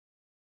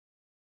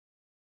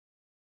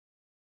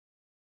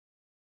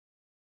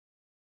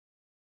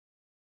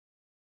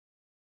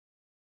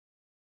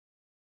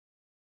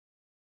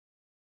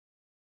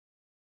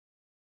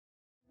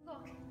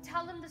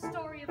Tell him the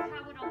story of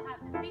how it all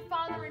happened. Be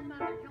father and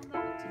mother. He'll know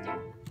what to do.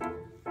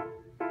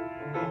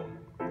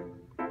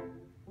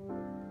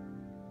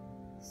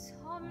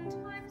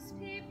 Sometimes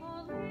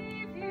people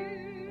leave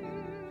you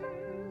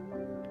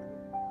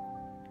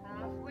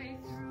halfway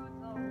through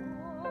the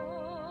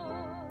wood.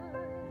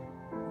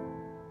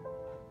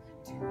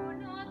 Do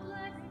not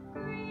let it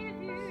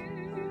grieve you.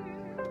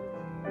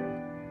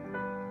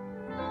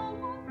 No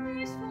one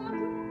leaves for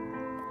good.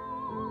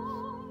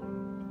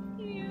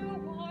 You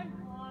are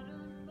not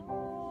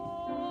alone.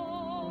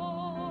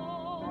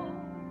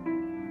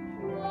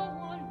 No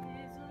one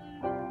is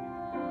alone.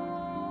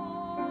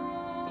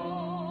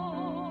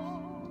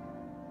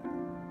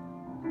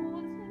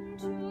 Hold him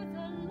to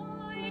the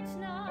light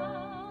now.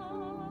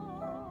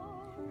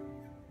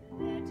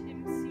 Let him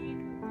see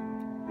the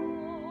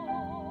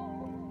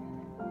road.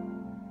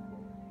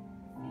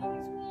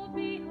 Things will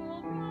be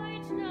all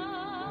right now.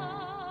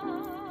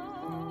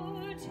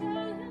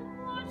 Tell him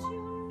what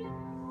you know.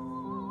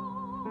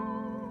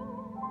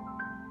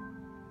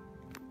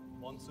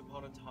 Once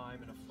upon a time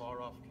in a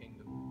far-off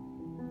kingdom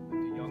lived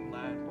a young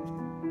lad,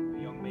 a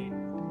young maiden,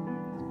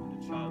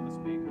 and a childless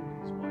baker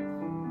with his wife.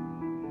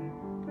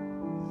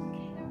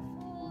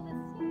 Careful the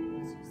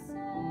things you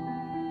say,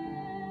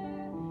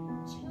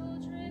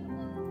 children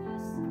will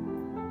listen.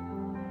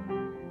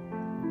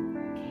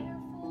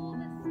 Careful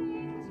the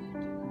things you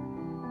do,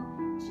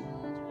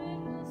 children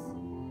will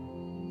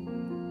see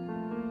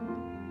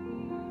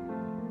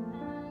and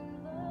learn.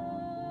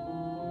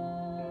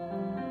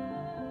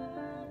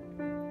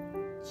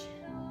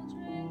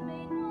 Children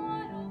may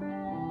not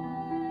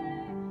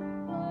obey,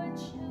 but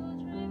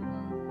children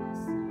will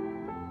listen.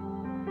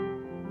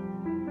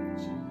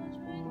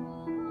 Children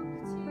will look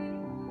to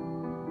you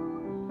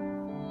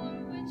for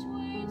which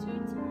way to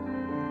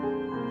turn,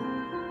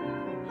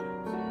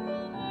 to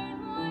learn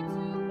what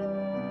to do.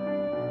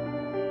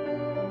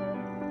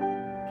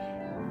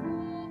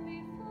 Careful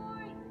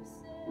before you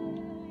say,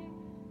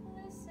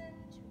 listen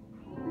to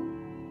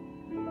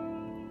me.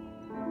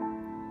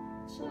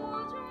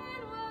 Children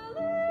will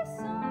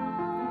listen.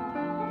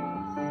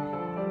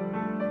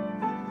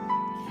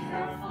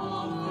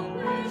 Careful the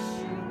wish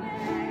you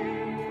make.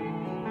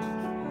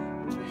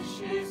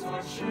 Wishes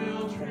are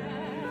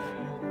children.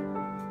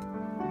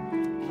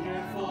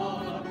 Careful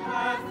the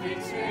path they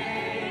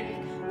take.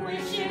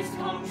 Wishes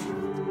come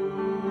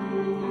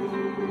true,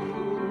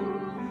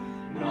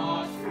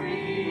 not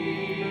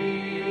free.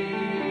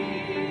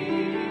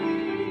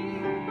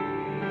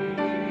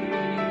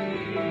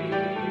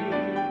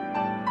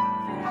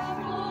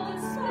 Careful the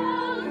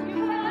spell you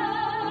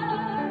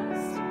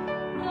cast,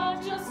 not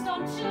just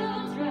on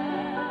children.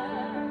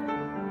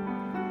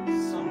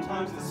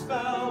 Sometimes the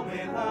spell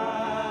may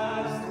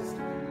last.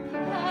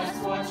 That's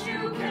what you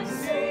can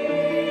see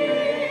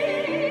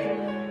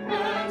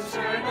and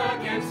turn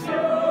against you.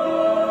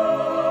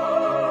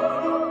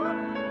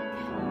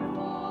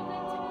 Careful the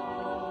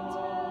tale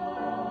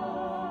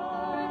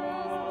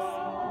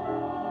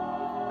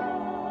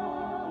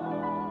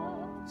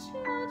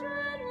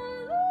children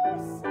will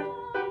listen.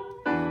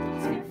 Don't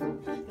skip,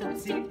 don't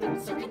steep, don't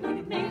suck, and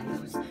you may